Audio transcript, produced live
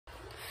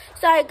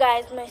Sorry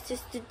guys, my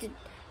sister did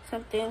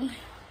something.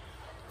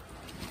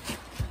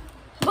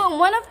 But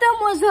one of them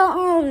was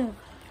a,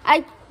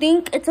 I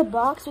think it's a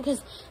box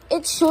because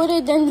it's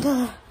shorter than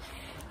the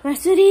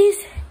rest of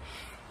these.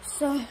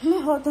 So I'm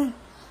gonna hold them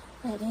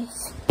like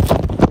this.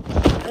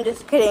 I'm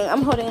just kidding,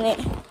 I'm holding it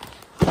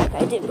like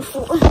I did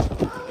before.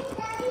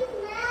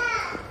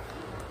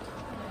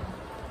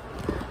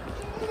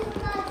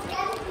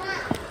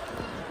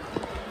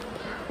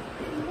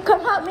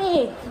 Come help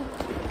me.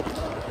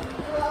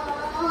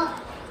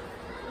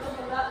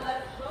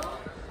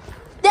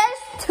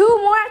 There's 2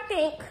 more, I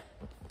think.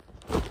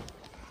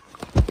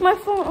 My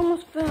phone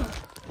almost fell.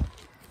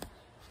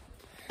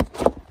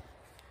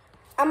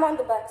 I'm on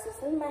the boxes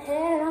in my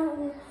head.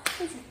 What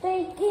you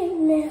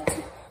thinking, man?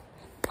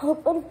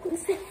 Hope other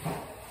people.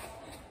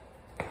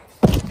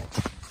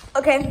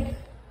 Okay.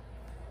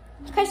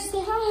 Can you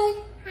say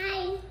hi?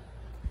 Hi.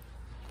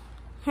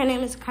 Her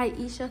name is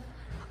Kaisha.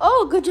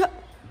 Oh, good job.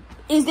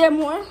 Is there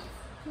more?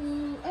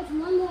 There's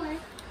one more.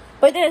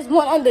 But there's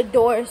one on the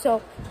door,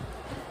 so.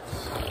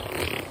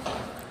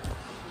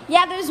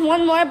 Yeah, there's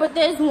one more, but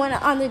there's one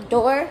on the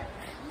door.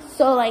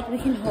 So, like, we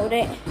can hold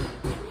it.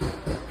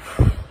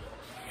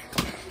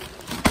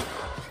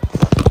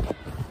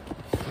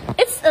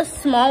 It's a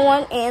small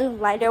one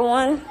and lighter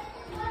one.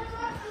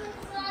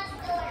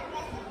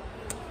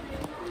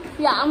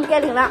 Yeah, I'm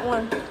getting that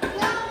one.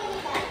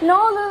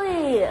 No,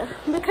 Lily,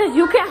 because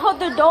you can't hold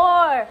the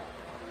door.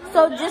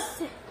 So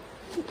just,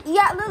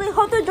 yeah, Lily,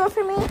 hold the door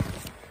for me.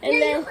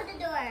 And then, hold the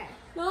door.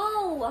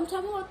 no, I'm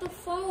talking about the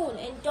phone.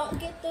 And don't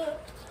get the,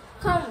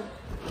 come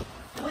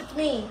with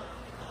me.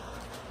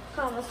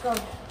 Come, let's go.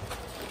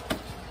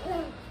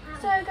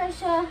 Sorry,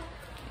 Kaisha.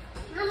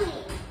 Mommy.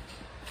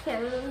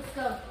 Okay, let's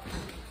go.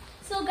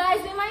 So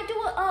guys, we might do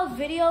a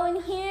video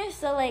in here.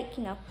 So like,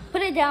 you know,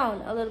 put it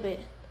down a little bit.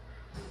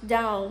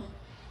 Down.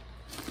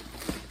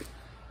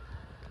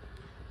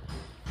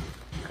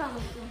 Come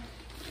with me.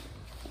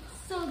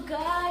 So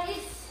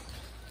guys,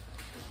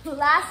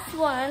 last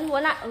one.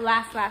 Well, not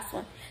last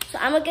one. So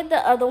I'm gonna get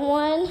the other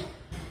one.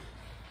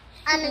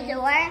 On the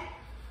door?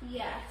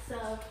 Yeah,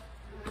 so.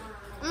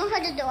 I'm gonna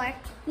hold the door.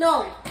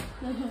 No.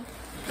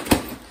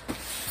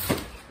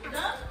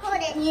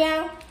 Hold it.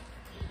 Yeah.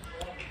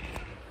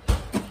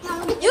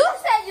 Mom, You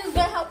said you was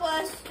gonna help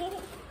us.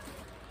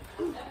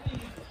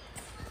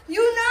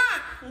 You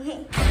not.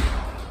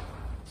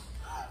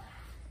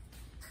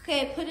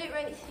 Okay, put it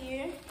right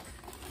here.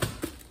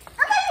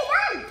 okay,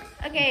 done.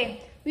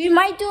 Okay, we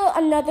might do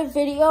another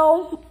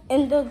video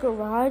in the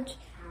garage.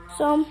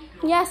 So,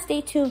 yeah,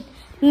 stay tuned.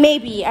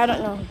 Maybe, I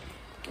don't know.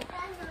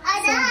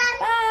 I done.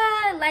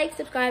 Bye. Like,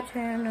 subscribe,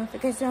 turn on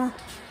notifications.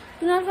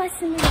 Do not watch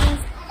the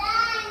videos.